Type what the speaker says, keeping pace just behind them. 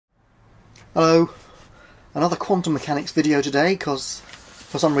Hello, another quantum mechanics video today because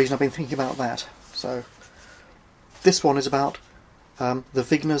for some reason I've been thinking about that. So this one is about the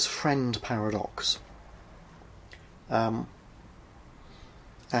Wigner's friend paradox and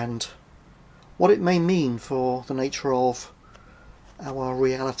what it may mean for the nature of our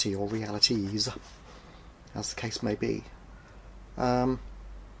reality or realities, as the case may be. The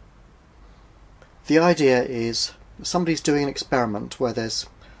idea is somebody's doing an experiment where there's,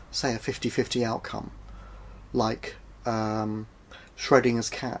 say, a 50-50 outcome, like Schrödinger's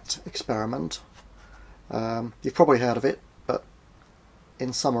cat experiment. You've probably heard of it, but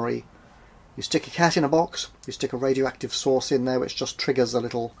in summary, you stick a cat in a box, you stick a radioactive source in there which just triggers a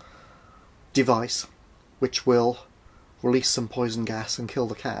little device which will release some poison gas and kill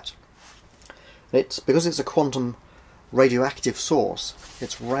the cat. Because it's a quantum radioactive source,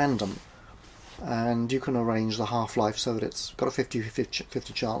 it's random, and you can arrange the half-life so that it's got a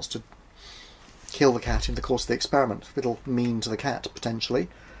 50-50 chance to kill the cat in the course of the experiment. A little mean to the cat, potentially,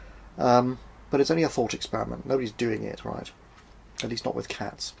 but it's only a thought experiment. Nobody's doing it, right? At least not with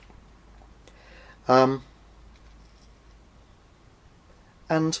cats. And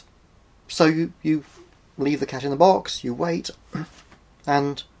so you leave the cat in the box, you wait,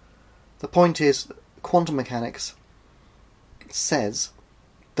 and the point is, quantum mechanics says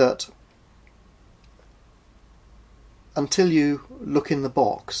that until you look in the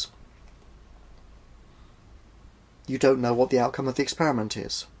box, you don't know what the outcome of the experiment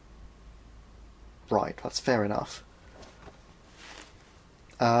is. Right, that's fair enough.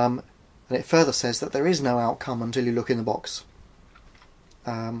 And it further says that there is no outcome until you look in the box.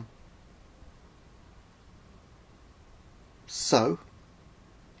 So,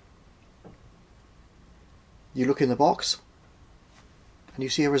 you look in the box and you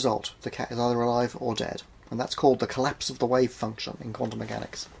see a result. The cat is either alive or dead. And that's called the collapse of the wave function in quantum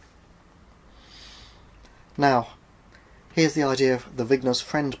mechanics. Now, here's the idea of the Wigner's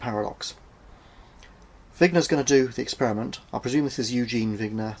friend paradox. Wigner's going to do the experiment. I presume this is Eugene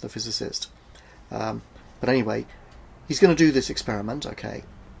Wigner, the physicist. But anyway, he's going to do this experiment, okay.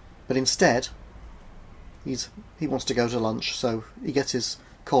 But instead, he wants to go to lunch, so he gets his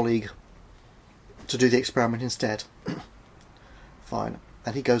colleague to do the experiment instead. Fine.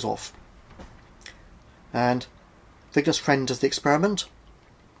 And he goes off. And Wigner's friend does the experiment,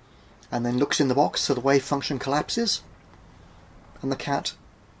 and then looks in the box so the wave function collapses, and the cat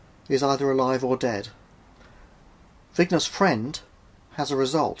is either alive or dead. Wigner's friend has a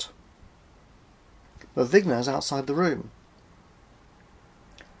result, but Wigner's outside the room.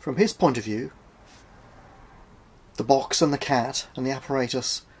 From his point of view, the box and the cat and the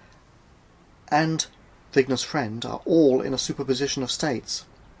apparatus and Wigner's friend are all in a superposition of states.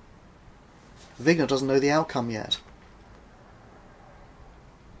 Wigner doesn't know the outcome yet.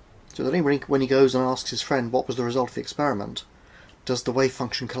 So that when he goes and asks his friend what was the result of the experiment, does the wave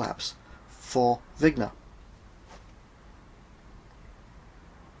function collapse for Wigner?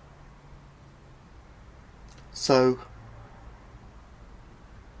 So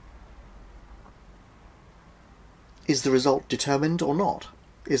is the result determined or not?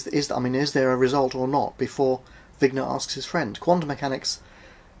 Is there a result or not before Wigner asks his friend? Quantum mechanics,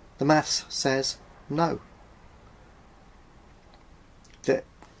 the maths says no.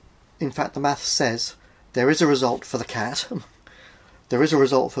 In fact, the maths says there is a result for the cat, there is a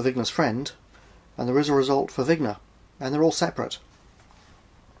result for Wigner's friend, and there is a result for Wigner, and they're all separate.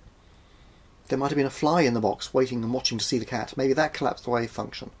 There might have been a fly in the box waiting and watching to see the cat. Maybe that collapsed the wave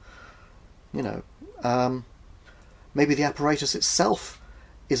function. You know, maybe the apparatus itself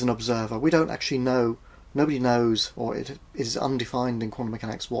is an observer. We don't actually know. Nobody knows, or it is undefined in quantum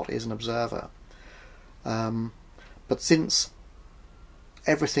mechanics what is an observer. But since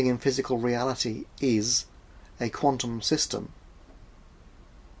everything in physical reality is a quantum system,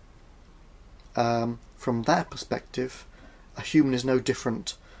 from that perspective, a human is no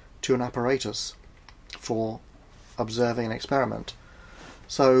different to an apparatus for observing an experiment.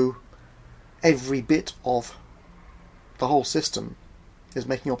 So every bit of the whole system is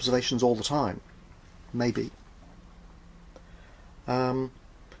making observations all the time. Maybe. So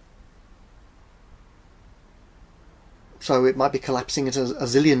it might be collapsing into a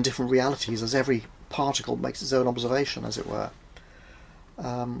zillion different realities as every particle makes its own observation, as it were.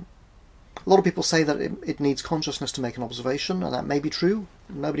 A lot of people say that it needs consciousness to make an observation, and that may be true.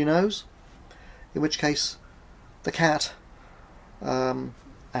 Nobody knows. In which case, the cat and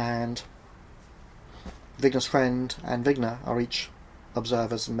Wigner's friend and Wigner are each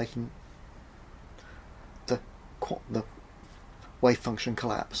observers and making the wave function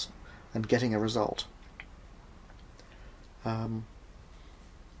collapse and getting a result.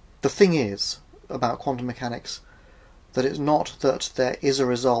 the thing is about quantum mechanics that it's not that there is a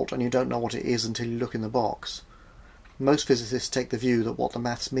result and you don't know what it is until you look in the box. Most physicists take the view that what the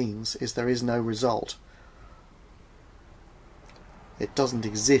maths means is there is no result. It doesn't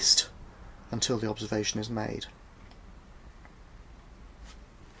exist until the observation is made.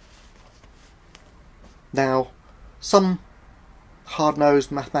 Now, some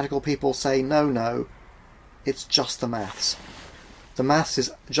hard-nosed mathematical people say, no, it's just the maths. The maths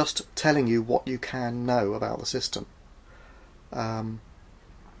is just telling you what you can know about the system.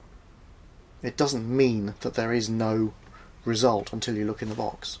 It doesn't mean that there is no result until you look in the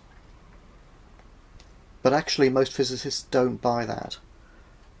box. But actually most physicists don't buy that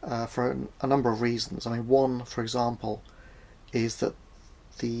for a number of reasons. I mean, one, for example, is that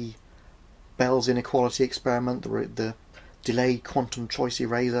the Bell's inequality experiment, the delayed quantum choice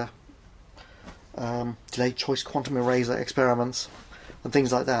eraser, delayed choice quantum eraser experiments and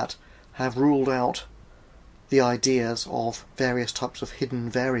things like that have ruled out the ideas of various types of hidden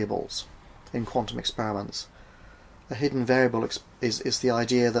variables in quantum experiments. A hidden variable is the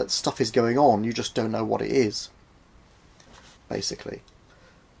idea that stuff is going on, you just don't know what it is, basically.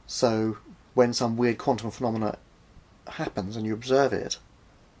 So when some weird quantum phenomena happens and you observe it,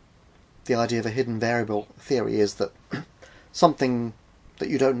 the idea of a hidden variable theory is that something that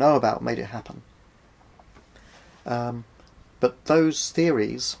you don't know about made it happen. But those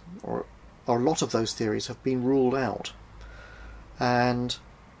theories, or a lot of those theories, have been ruled out. And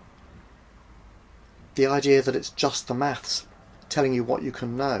the idea that it's just the maths telling you what you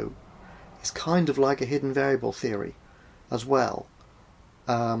can know is kind of like a hidden variable theory as well.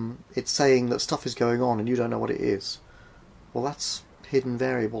 It's saying that stuff is going on and you don't know what it is. Well, that's hidden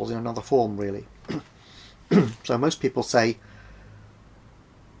variables in another form, really. So most people say,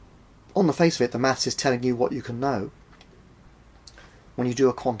 on the face of it, the maths is telling you what you can know. When you do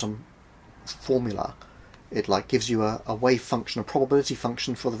a quantum formula, it gives you a wave function, a probability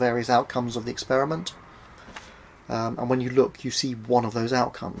function for the various outcomes of the experiment. And when you look, you see one of those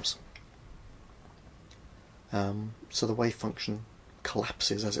outcomes. So the wave function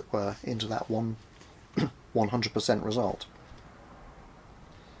collapses, as it were, into that 100% result.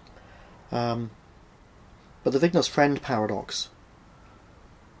 But the Wigner's friend paradox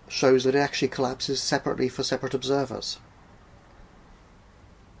shows that it actually collapses separately for separate observers.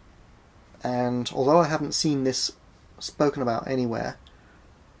 And although I haven't seen this spoken about anywhere,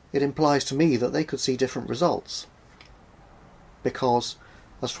 it implies to me that they could see different results. Because,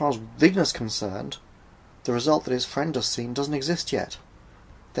 as far as Wigner's concerned, the result that his friend has seen doesn't exist yet.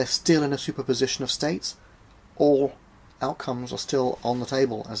 They're still in a superposition of states. All outcomes are still on the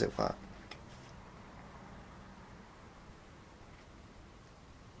table, as it were.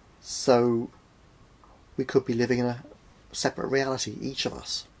 So we could be living in a separate reality, each of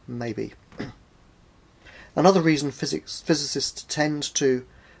us, maybe. Another reason physicists tend to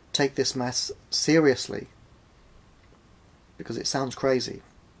take this maths seriously, because it sounds crazy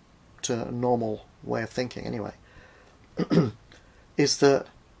to a normal way of thinking anyway, is that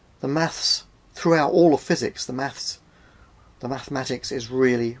the maths, throughout all of physics, the mathematics is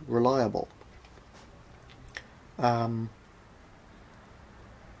really reliable.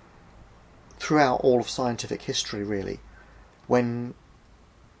 Throughout all of scientific history, really, when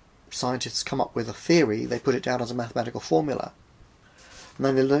scientists come up with a theory, they put it down as a mathematical formula. And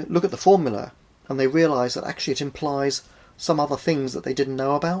then they look at the formula and they realise that actually it implies some other things that they didn't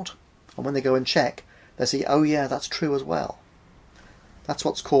know about. And when they go and check, they see, oh yeah, that's true as well. That's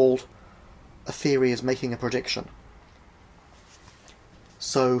what's called a theory is making a prediction.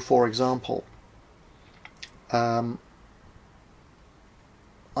 So, for example,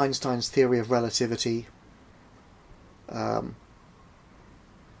 Einstein's theory of relativity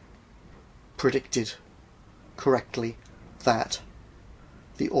predicted correctly that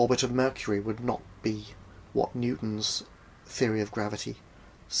the orbit of Mercury would not be what Newton's theory of gravity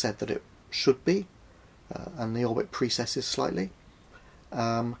said that it should be, and the orbit precesses slightly,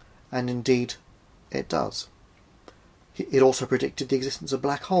 and indeed it does. It also predicted the existence of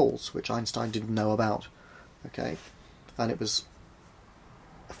black holes, which Einstein didn't know about, okay, and it was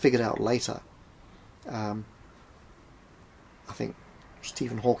figured out later. I think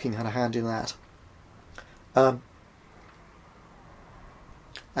Stephen Hawking had a hand in that.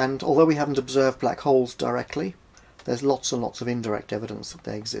 And although we haven't observed black holes directly, there's lots and lots of indirect evidence that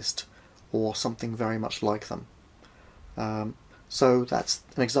they exist, or something very much like them. So that's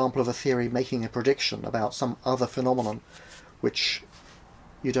an example of a theory making a prediction about some other phenomenon which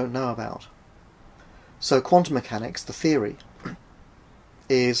you don't know about. So quantum mechanics, the theory,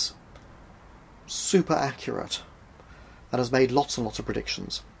 is super accurate and has made lots and lots of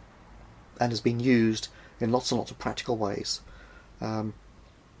predictions. and has been used in lots and lots of practical ways. The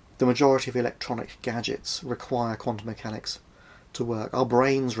majority of electronic gadgets require quantum mechanics to work. Our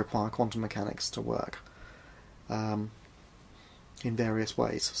brains require quantum mechanics to work in various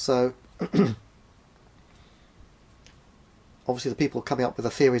ways. So obviously the people coming up with the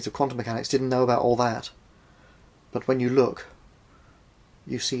theories of quantum mechanics didn't know about all that, but when you look,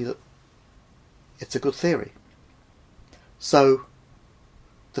 you see that it's a good theory. So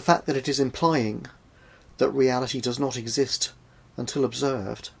the fact that it is implying that reality does not exist until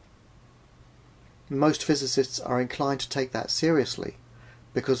observed, most physicists are inclined to take that seriously,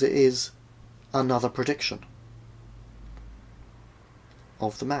 because it is another prediction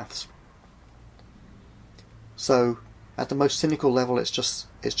of the maths. So at the most cynical level, it's just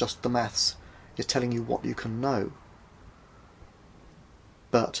the maths is telling you what you can know.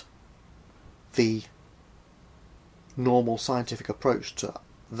 But the normal scientific approach to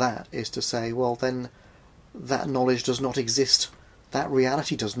that is to say, well, then that knowledge does not exist, that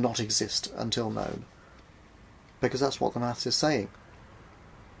reality does not exist until known, because that's what the maths is saying.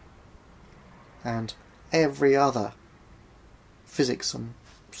 And every other physics and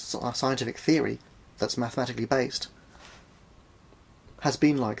scientific theory that's mathematically based has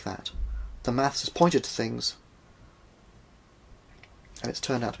been like that. The maths has pointed to things and it's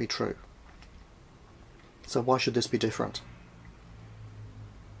turned out to be true. So why should this be different?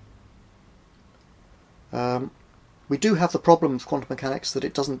 We do have the problem with quantum mechanics that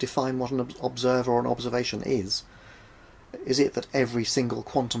it doesn't define what an observer or an observation is. Is it that every single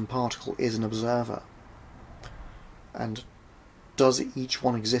quantum particle is an observer? And does each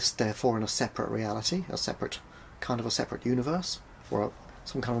one exist therefore in a separate reality, a separate universe, or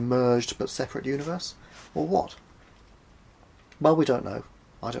some kind of merged but separate universe, or what? Well, we don't know.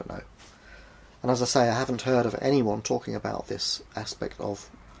 I don't know. And as I say, I haven't heard of anyone talking about this aspect of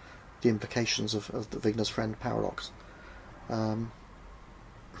the implications of the Wigner's friend paradox. But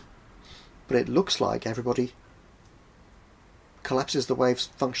it looks like everybody collapses the waves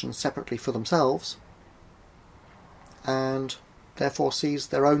functions separately for themselves and therefore sees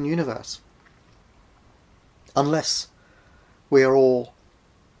their own universe. Unless we are all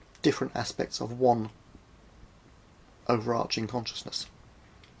different aspects of one overarching consciousness.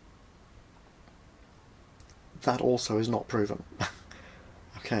 That also is not proven.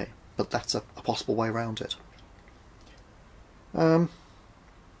 Okay, but that's a possible way around it.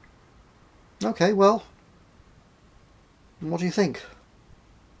 Okay, well, what do you think?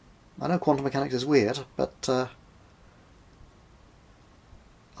 I know quantum mechanics is weird, but are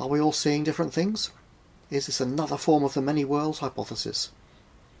we all seeing different things? Is this another form of the many worlds hypothesis?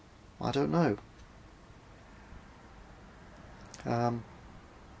 I don't know.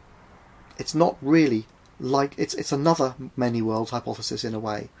 It's not really like it's another many worlds hypothesis in a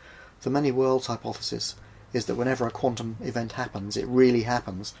way. The many worlds hypothesis is that whenever a quantum event happens, it really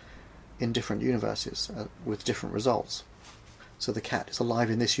happens in different universes with different results. So the cat is alive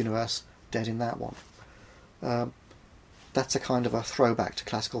in this universe, dead in that one. That's a kind of a throwback to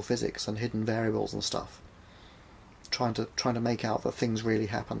classical physics and hidden variables and stuff, trying to make out that things really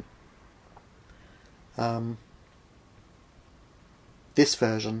happen. This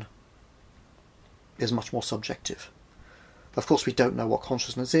version is much more subjective. Of course, we don't know what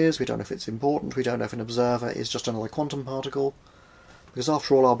consciousness is, we don't know if it's important, we don't know if an observer is just another quantum particle, because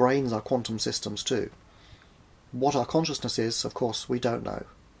after all, our brains are quantum systems too. What our consciousness is, of course, we don't know.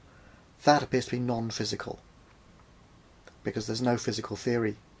 That appears to be non-physical, because there's no physical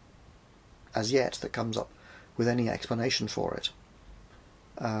theory as yet that comes up with any explanation for it.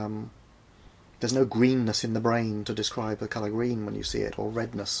 There's no greenness in the brain to describe the colour green when you see it, or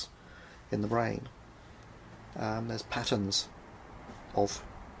redness in the brain. There's patterns of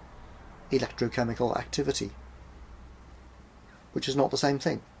electrochemical activity, which is not the same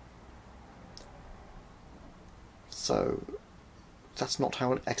thing. So that's not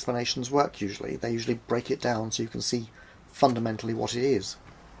how explanations work usually. They usually break it down so you can see fundamentally what it is.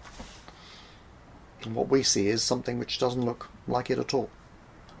 And what we see is something which doesn't look like it at all.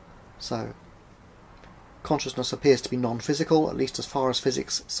 So consciousness appears to be non-physical, at least as far as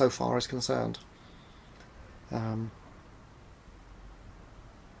physics so far is concerned. And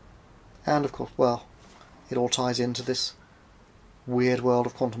of course, well, it all ties into this weird world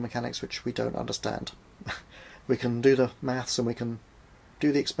of quantum mechanics which we don't understand. We can do the maths and we can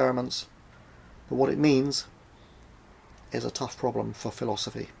do the experiments, but what it means is a tough problem for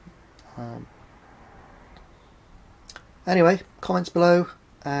philosophy. Anyway, comments below,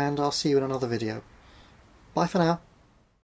 and I'll see you in another video. Bye for now.